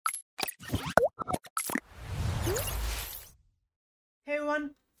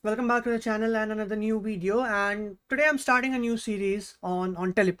Welcome back to the channel and another new video, and today I'm starting a new series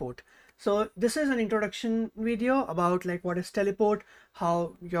on teleport. So this is an introduction video about like what is teleport,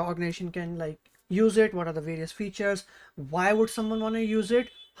 how your organization can like use it, what are the various features, why would someone want to use it,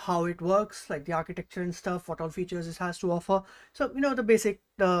 how it works, like the architecture and stuff, what all features it has to offer. So the basic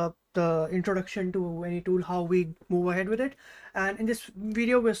the introduction to any tool, how we move ahead with it. And in this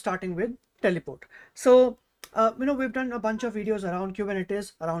video we're starting with teleport. So we've done a bunch of videos around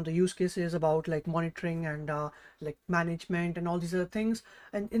Kubernetes, around the use cases, about like monitoring and like management and all these other things.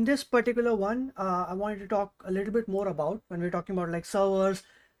 And in this particular one, I wanted to talk a little bit more about when we're talking about like servers,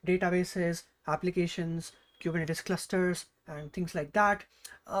 databases, applications, Kubernetes clusters, and things like that.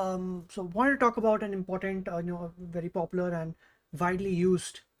 So I wanted to talk about an important, very popular and widely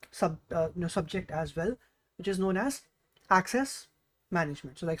used subject as well, which is known as access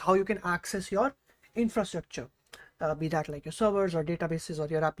management. So like how you can access your infrastructure, be that like your servers or databases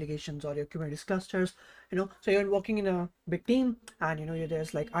or your applications or your Kubernetes clusters. So you're working in a big team, and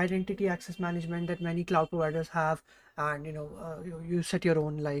there's like identity access management that many cloud providers have, and you set your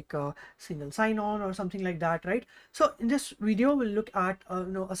own like single sign-on or something like that, right? So in this video we'll look at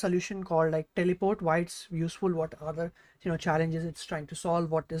a solution called like teleport, why it's useful, what are the challenges it's trying to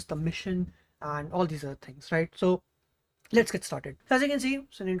solve, what is the mission, and all these other things, right? So let's get started. So as you can see,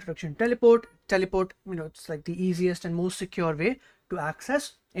 it's an introduction. Teleport, it's like the easiest and most secure way to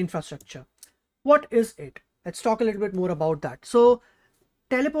access infrastructure. What is it? Let's talk a little bit more about that. So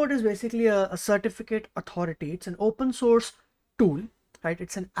teleport is basically a certificate authority. It's an open source tool, right?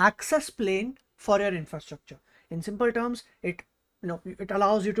 It's an access plane for your infrastructure. In simple terms, it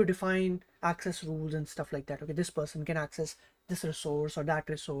allows you to define access rules and stuff like that. Okay, this person can access this resource or that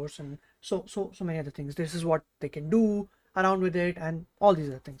resource, and so many other things. This is what they can do around with it and all these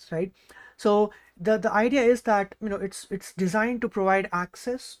other things, right? So the idea is that it's designed to provide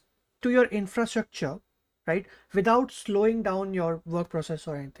access to your infrastructure, right, without slowing down your work process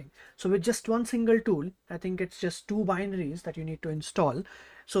or anything. So with just one single tool, I think it's just two binaries that you need to install.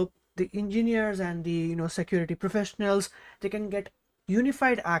 So the engineers and the security professionals, they can get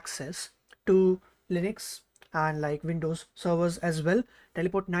unified access to Linux and like Windows servers as well.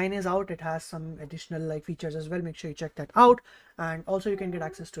 Teleport 9 is out. It has some additional like features as well. Make sure you check that out. And also you can get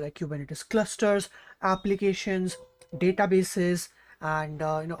access to like Kubernetes clusters, applications, databases, and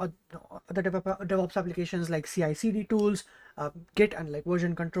other DevOps applications like CI/CD tools, Git, and like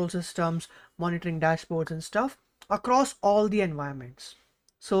version control systems, monitoring dashboards and stuff across all the environments.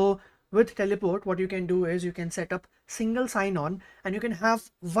 So with Teleport, what you can do is you can set up single sign-on, and you can have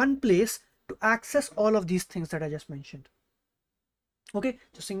one place to access all of these things that I just mentioned. Okay,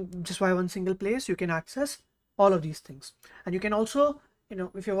 just by one single place you can access all of these things. And you can also,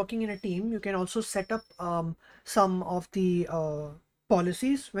 if you're working in a team, you can also set up some of the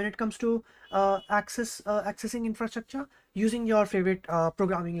policies when it comes to accessing infrastructure using your favorite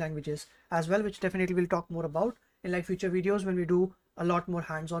programming languages as well, which definitely we'll talk more about in like future videos when we do a lot more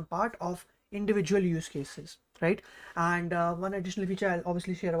hands-on part of individual use cases, right? And one additional feature, I'll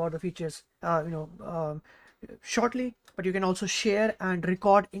obviously share about the features shortly, but you can also share and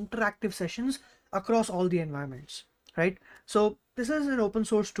record interactive sessions across all the environments, right? So this is an open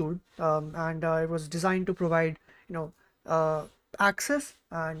source tool, and it was designed to provide access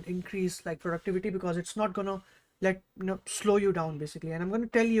and increase like productivity, because it's not gonna let slow you down basically. And I'm going to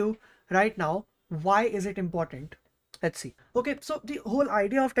tell you right now why is it important. Let's see. Okay, so the whole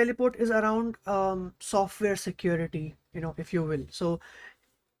idea of teleport is around software security, if you will. So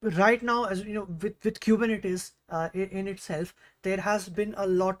right now, as with Kubernetes in itself, there has been a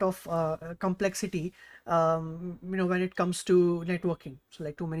lot of complexity when it comes to networking. So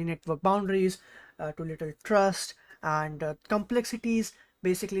like too many network boundaries, too little trust, and complexities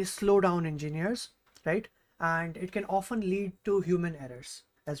basically slow down engineers, right? And it can often lead to human errors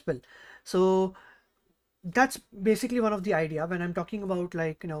as well. So that's basically one of the idea when I'm talking about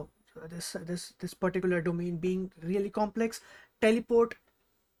like this particular domain being really complex. Teleport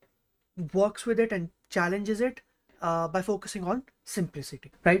works with it and challenges it by focusing on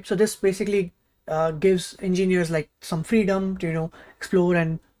simplicity, right? So this basically gives engineers like some freedom to explore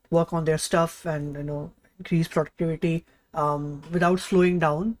and work on their stuff and increase productivity without slowing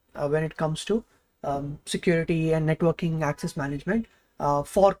down when it comes to security and networking access management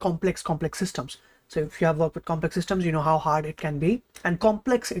for complex systems. So if you have worked with complex systems, you know how hard it can be and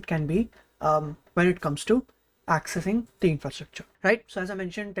complex it can be when it comes to accessing the infrastructure, right? So as I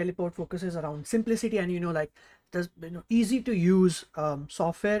mentioned, Teleport focuses around simplicity, and like the easy to use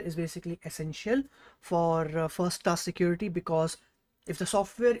software is basically essential for first class security, because if the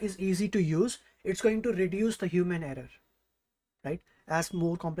software is easy to use, it's going to reduce the human error, right? as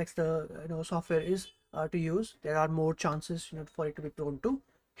more complex the software is to use, there are more chances for it to be prone to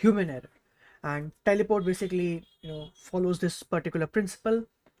human error. And Teleport basically follows this particular principle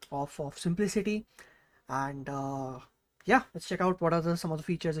of simplicity. And yeah, let's check out what are some of the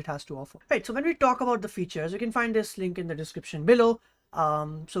features it has to offer. Right, so when we talk about the features, you can find this link in the description below.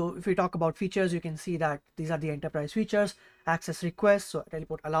 So if we talk about features, you can see that these are the enterprise features. Access requests, so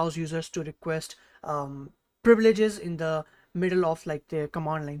Teleport allows users to request privileges in the middle of like the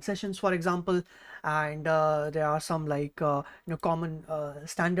command line sessions, for example. And there are some like common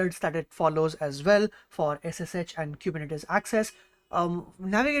standards that it follows as well for SSH and Kubernetes access.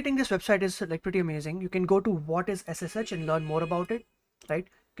 Navigating this website is like pretty amazing. You can go to what is SSH and learn more about it, right?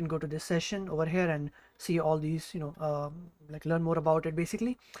 You can go to this session over here and see all these like learn more about it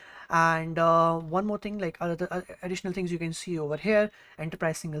basically. And one more thing, like other additional things you can see over here,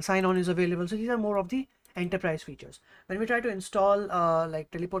 enterprise single sign-on is available. So these are more of the enterprise features. When we try to install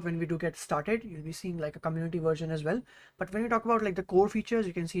like Teleport, when we do get started, you'll be seeing like a community version as well. But when we talk about like the core features,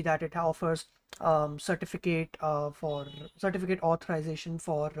 you can see that it offers certificate authorization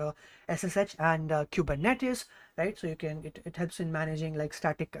for SSH and Kubernetes, right? So you can it helps in managing like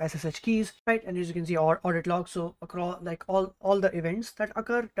static SSH keys, right? And as you can see, audit log. So across like all the events that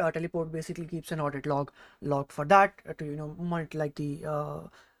occur, Teleport basically keeps an audit log for that to monitor like the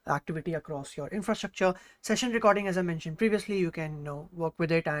activity across your infrastructure. Session recording, as I mentioned previously, you can work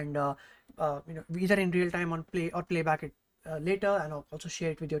with it and either in real time on play or playback it later, and also share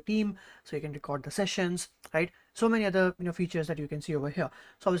it with your team so you can record the sessions, right? So many other features that you can see over here.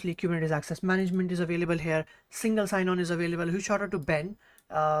 So obviously Kubernetes access management is available here. Single sign-on is available. Huge shout out to Ben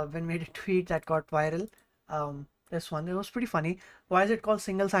when made a tweet that got viral. This one, it was pretty funny. Why is it called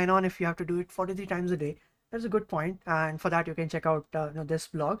single sign-on if you have to do it 43 times a day? That's a good point, and for that you can check out this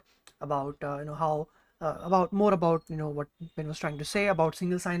blog about how about more about what Ben was trying to say about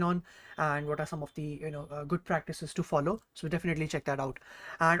single sign-on and what are some of the good practices to follow. So definitely check that out.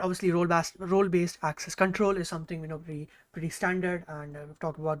 And obviously role-based access control is something pretty standard, and we've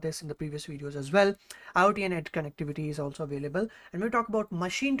talked about this in the previous videos as well. IoT and edge connectivity is also available, and we talk about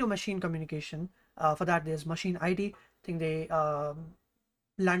machine-to-machine communication. For that, there's machine ID. I think they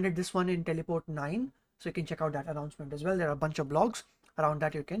landed this one in Teleport 9. So you can check out that announcement as well. There are a bunch of blogs around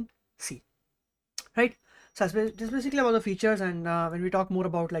that you can see, right? So this is basically about the features. And when we talk more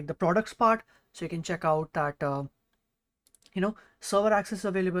about like the products part, so you can check out that server access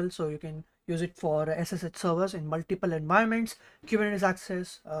available. So you can use it for SSH servers in multiple environments. Kubernetes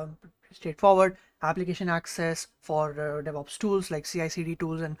access, straightforward. Application access for DevOps tools like CI/CD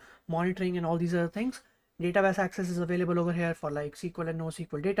tools and monitoring and all these other things. Database access is available over here for like SQL and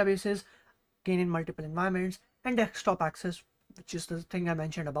NoSQL databases, gain in multiple environments, and desktop access, which is the thing I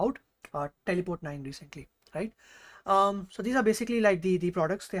mentioned about Teleport 9 recently, right? So these are basically like the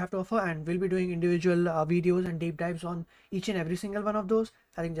products they have to offer, and we'll be doing individual videos and deep dives on each and every single one of those.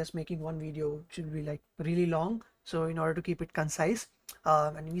 I think just making one video should be like really long, so in order to keep it concise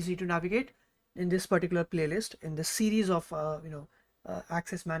and easy to navigate, in this particular playlist, in this series of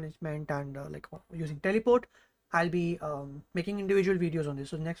access management and like using Teleport, I'll be making individual videos on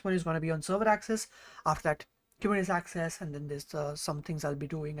this. So the next one is going to be on server access, after that Kubernetes access, and then there's some things I'll be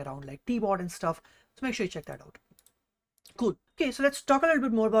doing around like T-bot and stuff. So make sure you check that out. Cool. Okay, so let's talk a little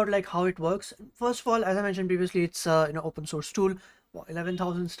bit more about like how it works. First of all, as I mentioned previously, it's open source tool.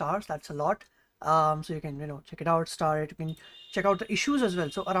 11,000 stars, that's a lot. So you can check it out, star it. You can check out the issues as well.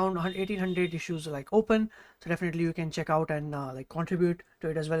 So around 1800 issues are like open, so definitely you can check out and like contribute to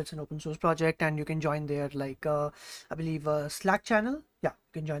it as well. It's an open source project, and you can join their like I believe Slack channel. Yeah,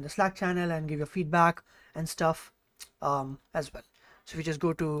 you can join the Slack channel and give your feedback and stuff as well. So if you just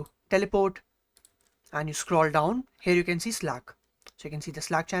go to Teleport and you scroll down here, you can see Slack. So you can see the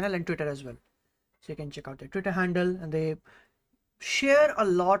Slack channel and Twitter as well. So you can check out their Twitter handle, and they share a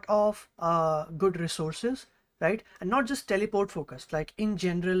lot of good resources, right? And not just Teleport focused, like in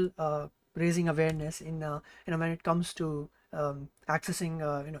general, raising awareness in when it comes to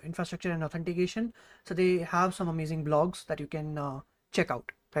accessing infrastructure and authentication. So they have some amazing blogs that you can check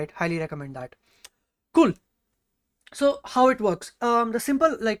out, right? Highly recommend that. Cool. So how it works, the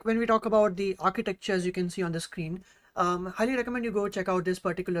simple, like when we talk about the architecture, as you can see on the screen, highly recommend you go check out this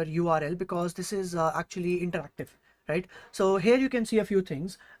particular URL, because this is actually interactive, right? So here you can see a few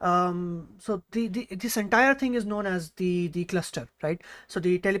things. So this entire thing is known as the cluster, right? So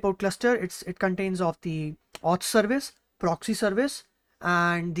the Teleport cluster, it contains of the auth service, proxy service,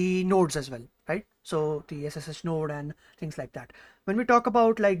 and the nodes as well, right? So the SSH node and things like that. When we talk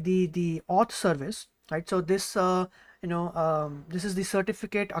about like the auth service, right? So this this is the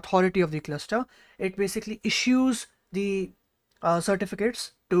certificate authority of the cluster. It basically issues the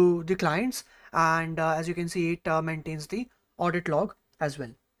certificates to the clients, and as you can see, it maintains the audit log as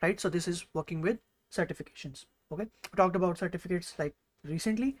well, right? So this is working with certifications. Okay, we talked about certificates like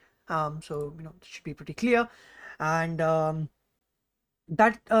recently, so it should be pretty clear. And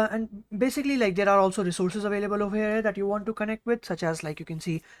and basically, like, there are also resources available over here that you want to connect with, such as, like, you can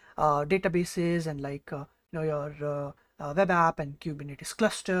see databases and like your web app and Kubernetes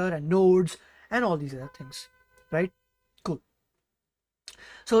cluster and nodes and all these other things, right? Cool.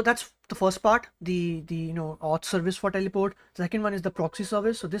 So that's the first part, the auth service for Teleport. The second one is the proxy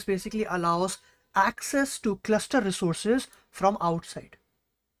service. So this basically allows access to cluster resources from outside,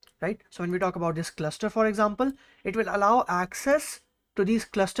 right? So when we talk about this cluster, for example, it will allow access to these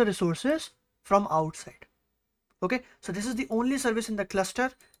cluster resources from outside. Okay, so this is the only service in the cluster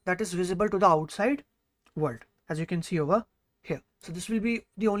that is visible to the outside world, as you can see over here. So this will be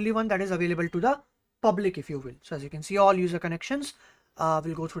the only one that is available to the public, if you will. So as you can see, all user connections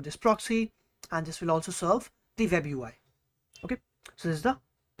will go through this proxy, and this will also serve the web UI. Okay, so this is the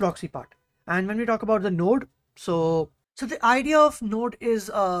proxy part. And when we talk about the node, so the idea of node is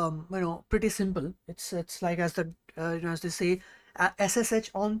pretty simple. It's like, as the as they say, SSH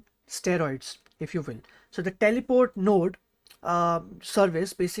on steroids, if you will. So the Teleport node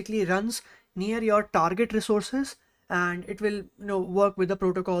service basically runs near your target resources, and it will work with the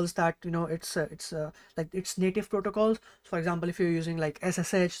protocols that it's like its native protocols. So for example, if you're using like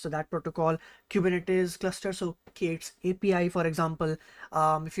SSH, so that protocol, Kubernetes cluster, so K8s API, for example.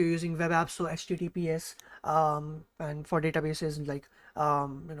 If you're using web apps, so HTTPS, and for databases like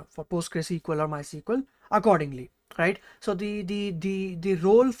for PostgreSQL or MySQL accordingly, right? So the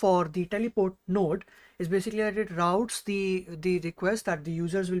role for the Teleport node is basically that it routes the request that the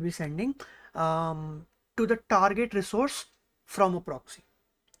users will be sending to the target resource from a proxy.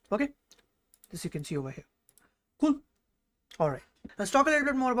 Okay, this you can see over here. Cool. All right, let's talk a little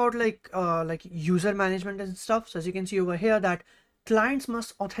bit more about like user management and stuff. So as you can see over here, that clients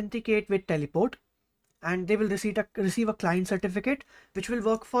must authenticate with Teleport, and they will receive a client certificate which will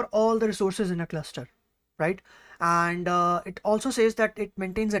work for all the resources in a cluster, right? And it also says that it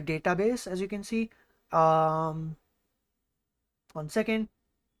maintains a database, as you can see. 1 second.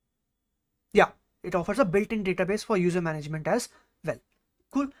 Yeah, it offers a built-in database for user management as well.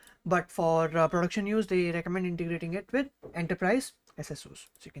 Cool. But for production use, they recommend integrating it with enterprise SSOs,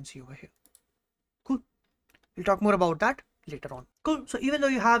 so you can see over here. Cool. We'll talk more about that later on. Cool. So even though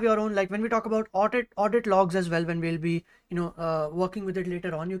you have your own, like when we talk about audit logs as well, when we'll be working with it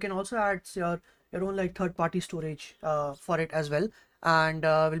later on, you can also add your own like third-party storage for it as well, and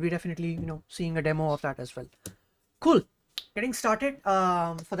we'll be definitely seeing a demo of that as well. Cool. Getting started.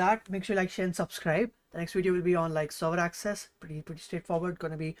 For that, make sure you like, share, and subscribe. The next video will be on like server access. Pretty straightforward.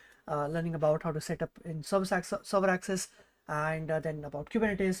 Gonna be learning about how to set up in server access, and then about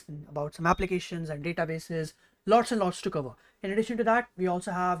Kubernetes, and about some applications and databases. Lots and lots to cover. In addition to that, we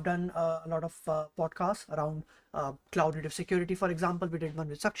also have done a lot of podcasts around cloud native security. For example, we did one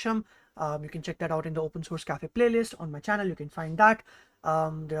with Saksham. You can check that out in the open source cafe playlist on my channel. You can find that.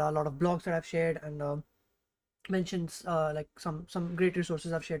 There are a lot of blogs that I've shared, and mentions like some great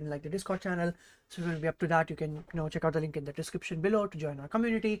resources I've shared in like the Discord channel. So if you will be up to that, you can check out the link in the description below to join our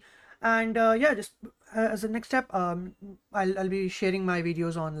community. And yeah, just as a next step, I'll be sharing my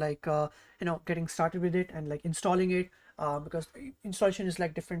videos on like getting started with it and like installing it, because installation is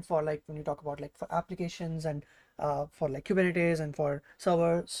like different for like when you talk about like for applications and for like Kubernetes and for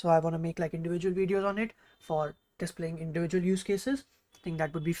servers. So I want to make like individual videos on it for displaying individual use cases. I think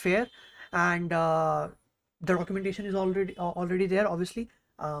that would be fair. And the documentation is already there, obviously,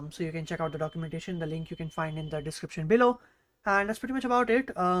 so you can check out the documentation. The link you can find in the description below, and that's pretty much about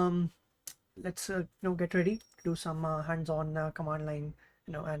it. Let's get ready to do some hands-on command line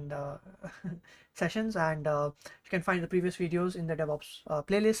and sessions, and you can find the previous videos in the DevOps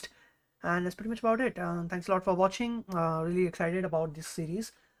playlist. And that's pretty much about it. Thanks a lot for watching. Really excited about this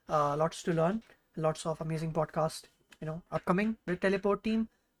series. Lots to learn, lots of amazing podcasts upcoming with Teleport team.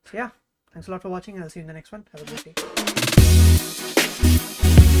 So yeah, thanks a lot for watching, and I'll see you in the next one. Have a great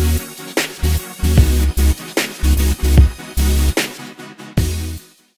day.